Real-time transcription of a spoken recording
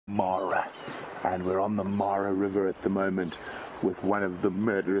Mara, and we're on the Mara River at the moment with one of the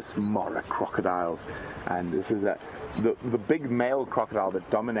murderous Mara crocodiles, and this is the big male crocodile that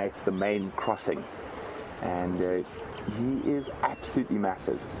dominates the main crossing, and he is absolutely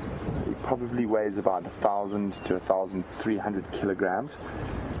massive. He probably weighs about 1,000 to 1,300 kilograms,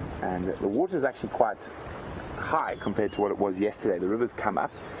 and the water is actually quite high compared to what it was yesterday. The river's come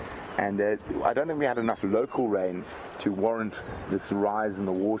up, and I don't think we had enough local rain to warrant this rise in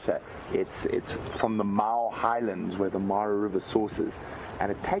the water. It's from the Mao Highlands where the Mara River sources,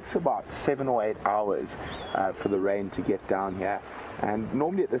 and it takes about 7 or 8 hours for the rain to get down here, and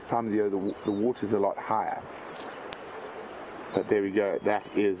normally at this time of the year the water's a lot higher. But there we go, that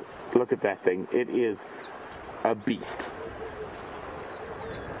is, look at that thing, it is a beast.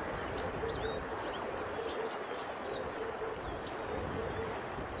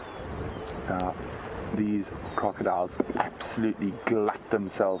 Now, these crocodiles absolutely glut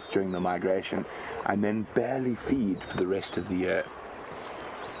themselves during the migration and then barely feed for the rest of the year.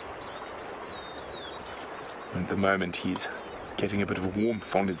 At the moment he's getting a bit of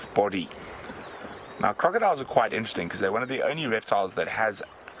warmth on his body. Now, crocodiles are quite interesting because they're one of the only reptiles that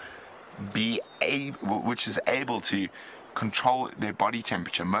which is able to control their body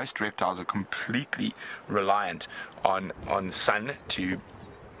temperature. Most reptiles are completely reliant on sun to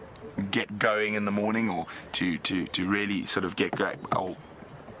get going in the morning, or to really sort of get going, or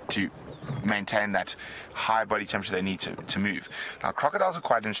to maintain that high body temperature they need to move. Now, crocodiles are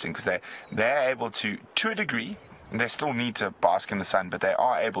quite interesting because they're able to a degree. They still need to bask in the sun, but they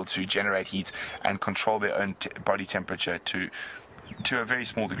are able to generate heat and control their own body temperature to a very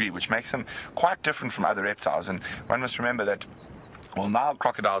small degree, which makes them quite different from other reptiles. And one must remember that, well, now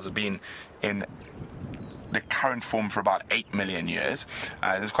crocodiles have been in the current form for about 8 million years.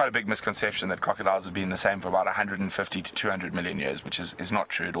 There's quite a big misconception that crocodiles have been the same for about 150 to 200 million years, which is not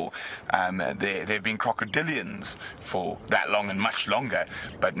true at all. There have been crocodilians for that long and much longer,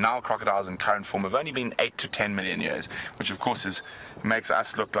 but now crocodiles in current form have only been 8 to 10 million years, which of course makes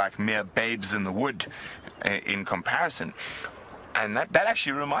us look like mere babes in the wood in comparison. And that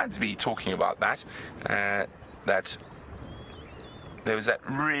actually reminds me, talking about that, that there was that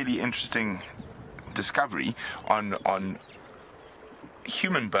really interesting discovery on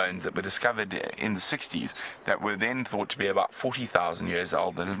human bones that were discovered in the 60s that were then thought to be about 40,000 years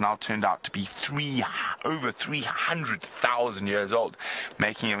old, that have now turned out to be over 300,000 years old,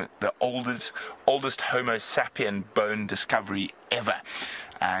 making it the oldest Homo sapien bone discovery ever.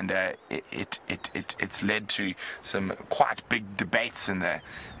 And it's led to some quite big debates in the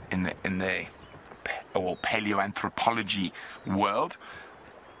paleoanthropology world.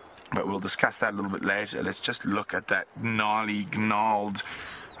 But we'll discuss that a little bit later. Let's just look at that gnarled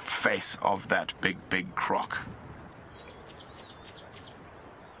face of that big croc.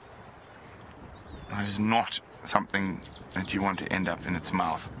 That is not something that you want to end up in its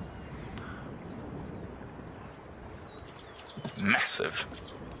mouth. Massive.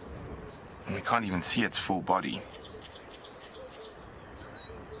 And we can't even see its full body.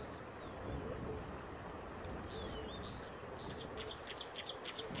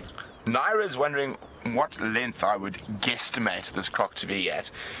 Naira's wondering what length I would guesstimate this croc to be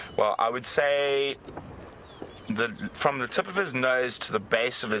at. Well, I would say from the tip of his nose to the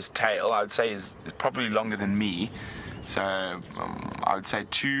base of his tail, I would say is probably longer than me. So I would say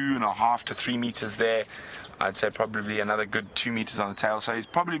 2.5 to 3 meters there. I'd say probably another good 2 meters on the tail. So he's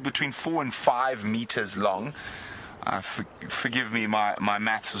probably between 4 and 5 meters long. Forgive me, my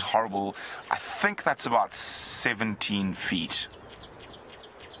maths is horrible. I think that's about 17 feet.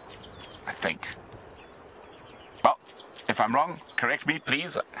 I think. Well, if I'm wrong, correct me,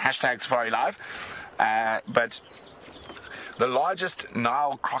 please. Hashtag Safari Live. But the largest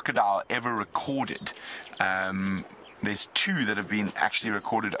Nile crocodile ever recorded, there's 2 that have been actually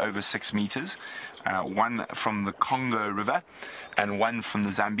recorded over 6 meters. One from the Congo River and one from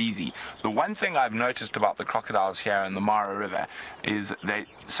the Zambezi. The one thing I've noticed about the crocodiles here in the Mara River is they're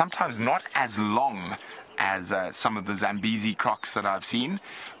sometimes not as long as some of the Zambezi crocs that I've seen,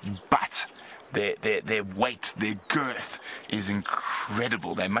 but their weight, their girth is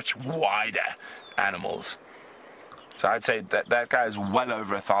incredible. They're much wider animals. So I'd say that guy is well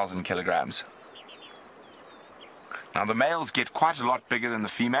over 1,000 kilograms. Now the males get quite a lot bigger than the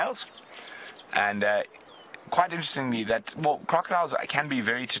females, and quite interestingly that, well, crocodiles can be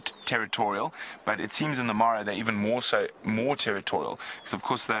very territorial, but it seems in the Mara they're even more territorial, because of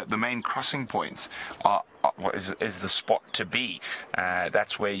course the main crossing points is the spot to be.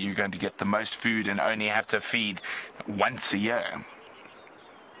 That's where you're going to get the most food and only have to feed once a year.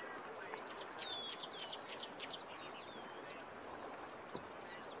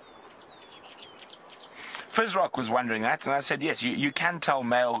 Fizzrock was wondering that, and I said yes, you can tell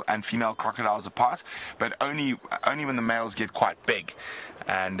male and female crocodiles apart, but only when the males get quite big.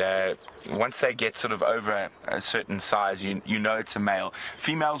 And once they get sort of over a certain size, you know it's a male.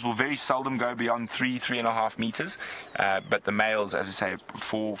 Females will very seldom go beyond 3.5 meters, but the males, as I say,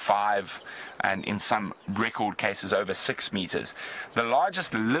 4, 5, and in some record cases over 6 meters. The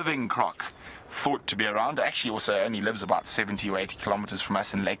largest living croc thought to be around actually also only lives about 70 or 80 kilometers from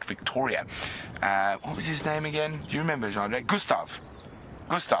us in Lake Victoria. What was his name again? Do you remember, Jean? Gustav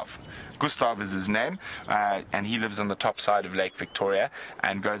is his name, and he lives on the top side of Lake Victoria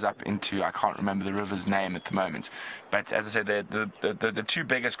and goes up into, I can't remember the river's name at the moment. But as I said, the two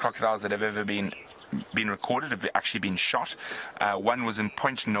biggest crocodiles that have ever been recorded have actually been shot. One was in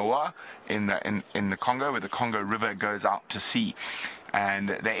Point Noir in the Congo, where the Congo River goes out to sea.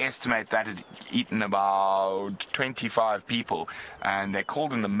 And they estimate that it eaten about 25 people, and they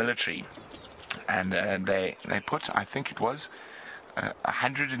called in the military, and they put, I think it was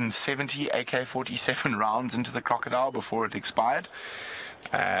 170 AK-47 rounds into the crocodile before it expired,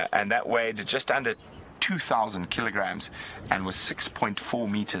 and that weighed just under 2,000 kilograms and was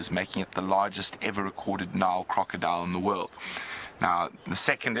 6.4 meters, making it the largest ever recorded Nile crocodile in the world. Now, the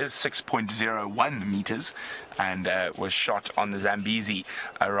second is 6.01 meters and was shot on the Zambezi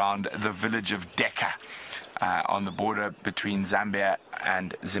around the village of Deka on the border between Zambia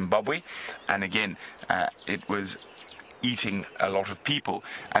and Zimbabwe. And again, it was eating a lot of people.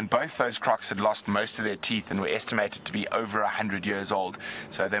 And both those crocs had lost most of their teeth and were estimated to be over 100 years old.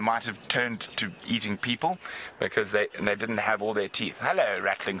 So they might have turned to eating people because they didn't have all their teeth. Hello,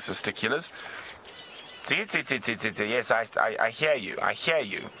 rattling testiculars. Yes, I hear you. I hear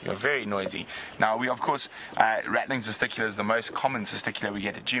you. You're very noisy. Now, we, of course, rattling testicular is the most common testicular we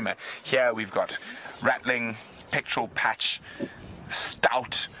get at Djuma. Here we've got rattling, pectoral patch,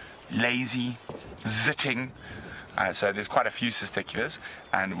 stout, lazy, zitting. So there's quite a few testiculars,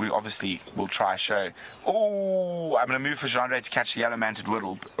 and we obviously will try show. Oh, I'm going to move for Jean to catch the yellow-manted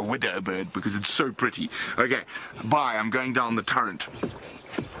widow bird because it's so pretty. Okay, bye. I'm going down the torrent.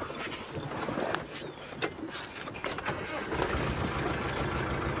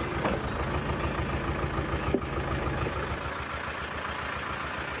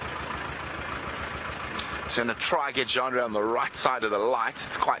 So I'm going to try and get Jean on the right side of the light.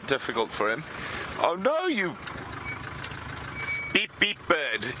 It's quite difficult for him. Oh no, you beep beep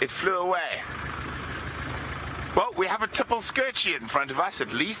bird. It flew away. Well, we have a tipple skirchie in front of us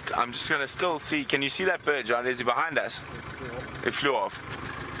at least. I'm just going to still see. Can you see that bird, Jean? Is he behind us? It flew off.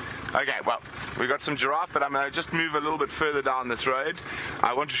 Okay, well, we've got some giraffe, but I'm going to just move a little bit further down this road.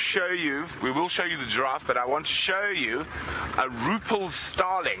 I want to show you, we will show you the giraffe, but I want to show you a Rupel's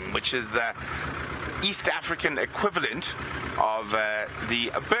starling, which is the East African equivalent of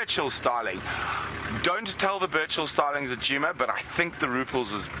the Birchill starling. Don't tell the Birchill starlings at Djuma, but I think the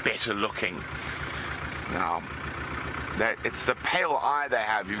Rupel's is better looking. Now, it's the pale eye they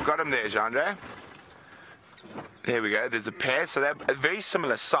have. You've got them there, Jean. There we go. There's a pair. So they're very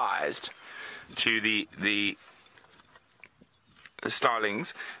similar sized to the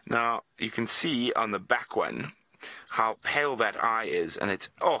starlings. Now, you can see on the back one how pale that eye is, and it's,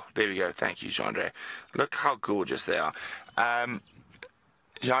 oh, there we go. Thank you, Jean. Look how gorgeous they are.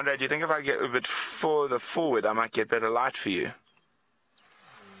 Jean, do you think if I get a bit further forward, I might get better light for you?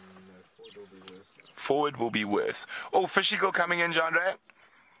 Forward will be worse. Oh, fish eagle coming in, Jean.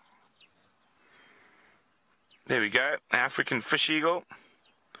 There we go, African fish eagle.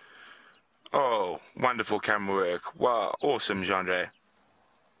 Oh, wonderful camera work. Wow, awesome, Jean.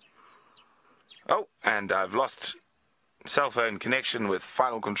 Oh, and I've lost cell phone connection with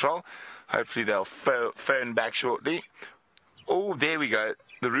final control. Hopefully they'll phone back shortly. Oh, there we go.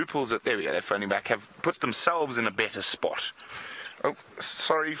 The Rupels, there we go, they're phoning back, have put themselves in a better spot. Oh,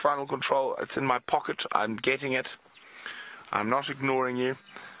 sorry, final control. It's in my pocket. I'm getting it. I'm not ignoring you.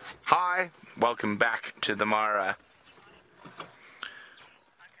 Hi, welcome back to the Mara.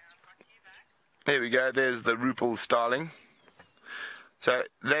 There we go. There's the Rupel starling. So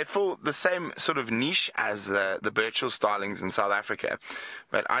they fall the same sort of niche as the Birchill starlings in South Africa,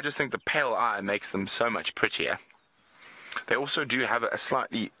 but I just think the pale eye makes them so much prettier. They also do have a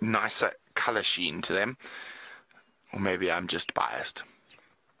slightly nicer color sheen to them, or maybe I'm just biased.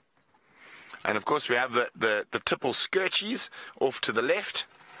 And of course we have the tipple skirchies off to the left.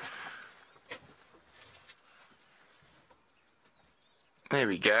 There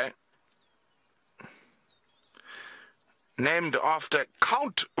we go. Named after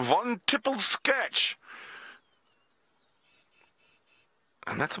Count von Tippelskirch.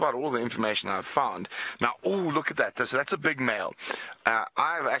 And that's about all the information I've found. Now, oh, look at that. So that's a big male.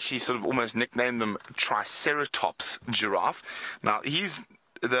 I've actually sort of almost nicknamed them Triceratops giraffe. Now, he's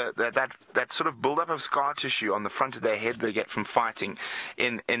that sort of buildup of scar tissue on the front of their head they get from fighting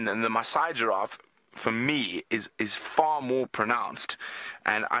in the Maasai giraffe, for me, is far more pronounced.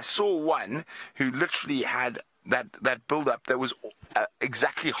 And I saw one who literally had that buildup that was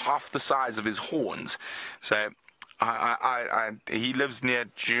exactly half the size of his horns. So he lives near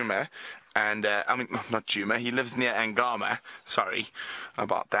Djuma, and I mean, not Djuma, he lives near Angama. Sorry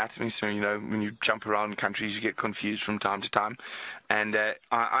about that. So, you know, when you jump around countries, you get confused from time to time. And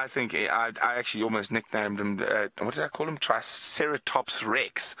I think I actually almost nicknamed him, what did I call him? Triceratops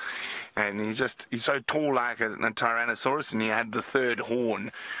Rex. And he's so tall like a Tyrannosaurus, and he had the third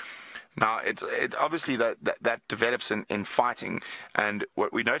horn. Now, it obviously that develops in fighting, and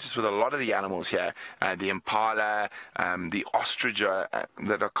what we notice with a lot of the animals here, the impala, the ostrich,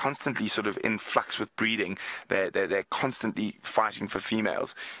 that are constantly sort of in flux with breeding, they're constantly fighting for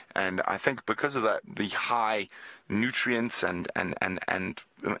females, and I think because of the high nutrients and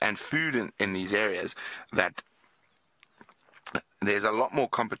food in these areas, that there's a lot more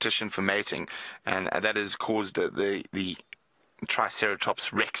competition for mating, and that has caused the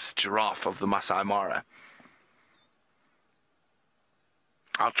Triceratops Rex giraffe of the Masai Mara.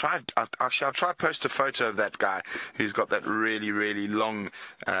 I'll try post a photo of that guy who's got that really, really long,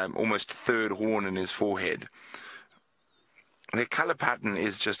 almost third horn in his forehead. Their color pattern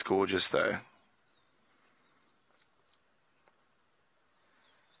is just gorgeous, though.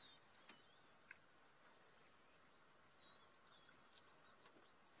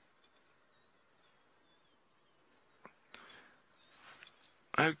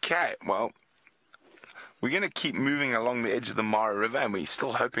 Okay, well, we're going to keep moving along the edge of the Mara River, and we're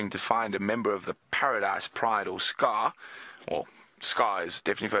still hoping to find a member of the Paradise Pride or Scar. Well, Scar is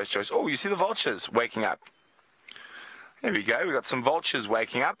definitely first choice. Oh, you see the vultures waking up. There we go, we've got some vultures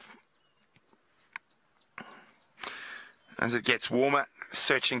waking up. As it gets warmer,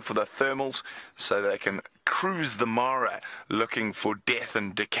 searching for the thermals so they can cruise the Mara looking for death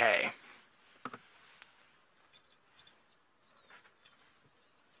and decay.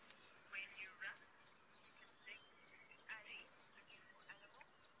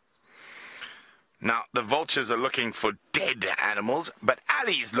 Now, the vultures are looking for dead animals, but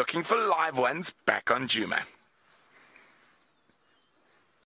Ali is looking for live ones back on Djuma.